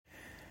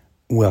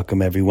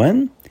Welcome,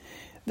 everyone.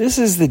 This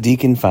is the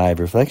DEACON5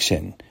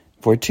 reflection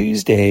for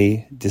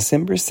Tuesday,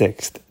 December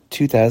 6th,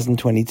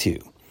 2022.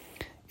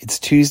 It's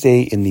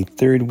Tuesday in the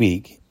third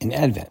week in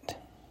Advent.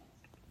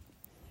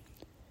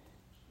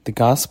 The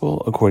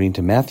Gospel according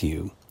to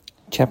Matthew,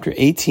 chapter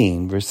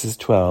 18, verses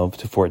 12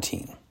 to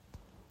 14.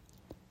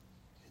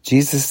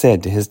 Jesus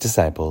said to his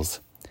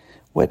disciples,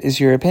 "What is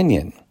your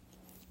opinion?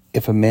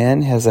 If a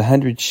man has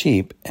 100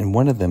 sheep and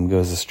one of them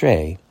goes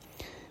astray,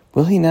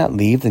 will he not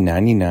leave the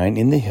 99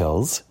 in the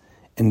hills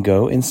and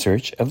go in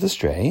search of the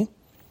stray?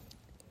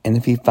 And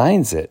if he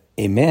finds it,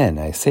 amen,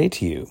 I say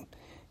to you,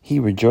 he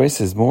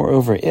rejoices more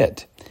over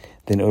it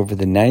than over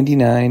the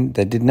 99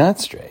 that did not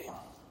stray.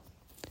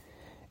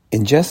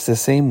 In just the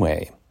same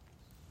way,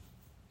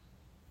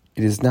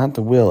 it is not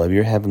the will of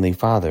your heavenly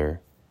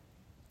Father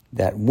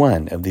that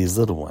one of these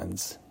little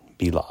ones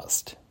be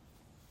lost."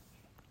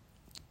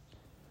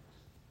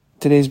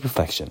 Today's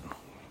reflection.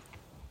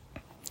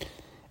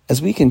 As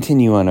we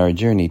continue on our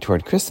journey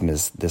toward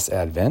Christmas this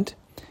Advent,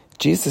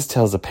 Jesus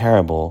tells a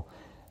parable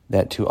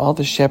that to all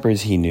the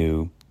shepherds he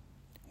knew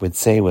would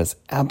say was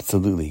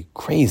absolutely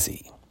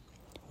crazy.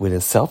 Would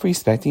a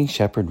self-respecting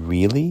shepherd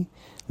really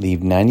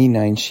leave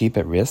 99 sheep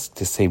at risk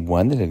to save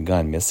one that had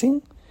gone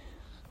missing?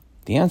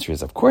 The answer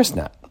is of course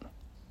not.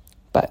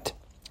 But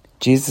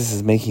Jesus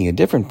is making a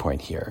different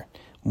point here,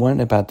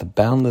 one about the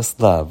boundless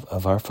love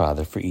of our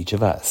Father for each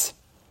of us.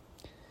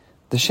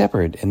 The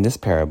shepherd in this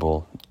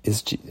parable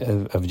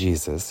of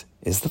Jesus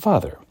is the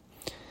Father.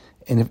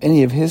 And if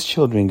any of his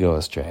children go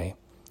astray,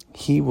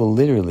 he will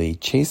literally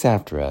chase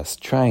after us,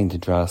 trying to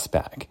draw us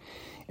back.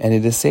 And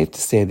it is safe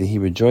to say that he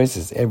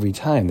rejoices every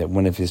time that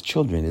one of his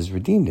children is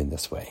redeemed in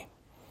this way.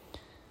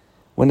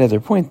 One other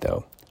point,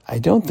 though, I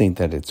don't think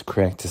that it's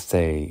correct to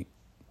say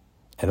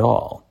at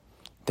all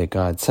that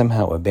God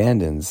somehow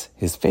abandons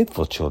his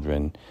faithful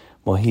children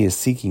while he is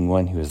seeking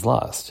one who is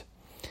lost.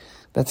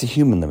 That's a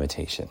human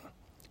limitation.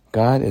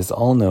 God is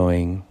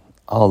all-knowing,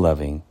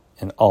 all-loving,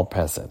 and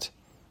all-present.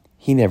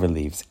 He never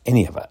leaves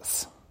any of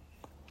us.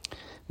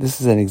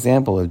 This is an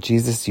example of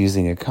Jesus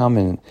using a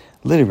common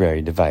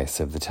literary device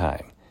of the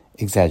time,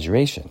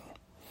 exaggeration.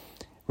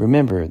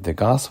 Remember, the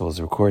Gospels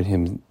record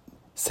him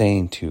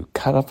saying to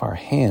cut off our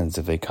hands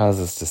if they cause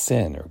us to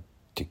sin, or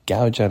to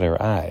gouge out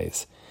our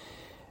eyes.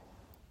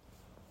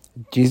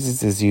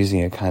 Jesus is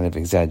using a kind of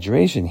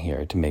exaggeration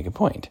here to make a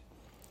point.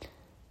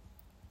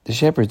 The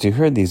shepherds who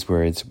heard these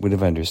words would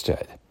have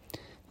understood.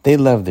 They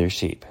loved their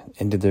sheep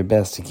and did their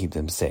best to keep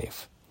them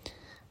safe.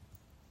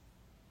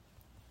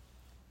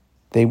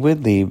 They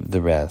would leave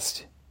the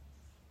rest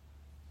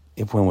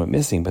if one went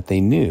missing, but they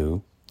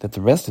knew that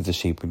the rest of the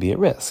sheep would be at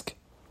risk.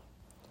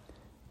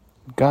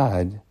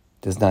 God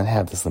does not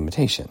have this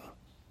limitation.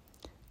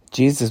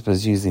 Jesus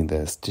was using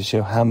this to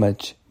show how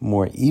much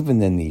more, even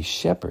than these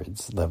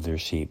shepherds love their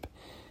sheep,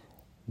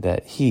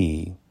 that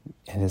he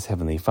and his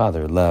heavenly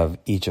Father love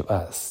each of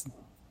us,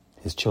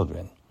 his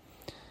children.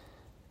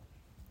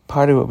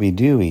 Part of what we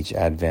do each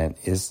Advent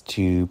is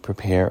to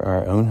prepare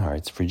our own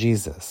hearts for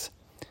Jesus.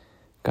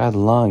 God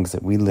longs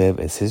that we live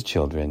as his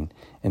children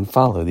and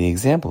follow the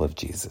example of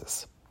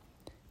Jesus.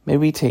 May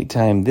we take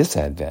time this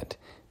Advent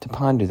to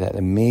ponder that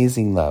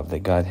amazing love that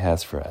God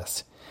has for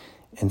us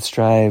and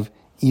strive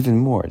even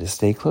more to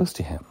stay close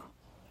to him.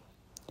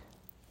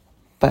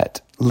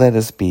 But let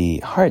us be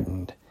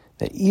heartened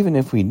that even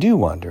if we do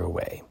wander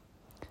away,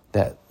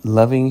 that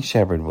loving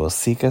shepherd will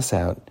seek us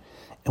out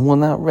and will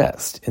not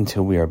rest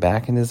until we are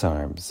back in his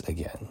arms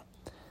again.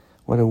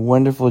 What a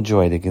wonderful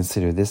joy to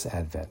consider this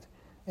Advent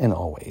and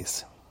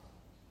always.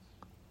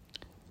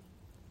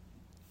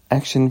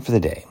 Action for the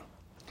day.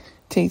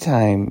 Take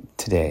time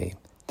today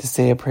to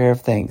say a prayer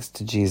of thanks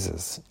to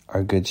Jesus,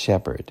 our good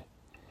shepherd,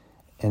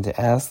 and to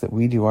ask that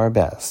we do our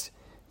best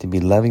to be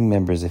loving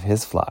members of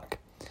his flock,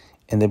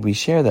 and that we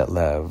share that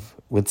love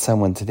with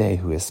someone today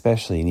who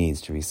especially needs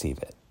to receive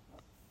it.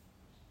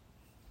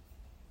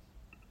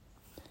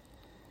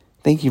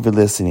 Thank you for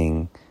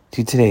listening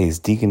to today's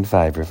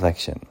DEACON5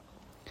 reflection.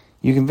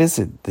 You can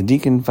visit the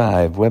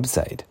DEACON5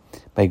 website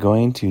by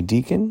going to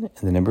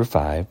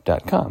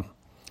deacon5.com.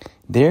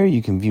 There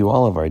you can view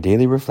all of our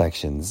daily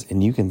reflections,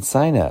 and you can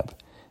sign up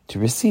to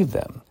receive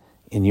them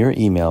in your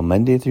email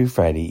Monday through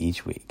Friday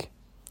each week.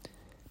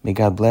 May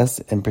God bless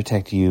and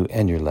protect you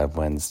and your loved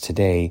ones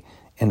today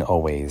and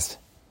always.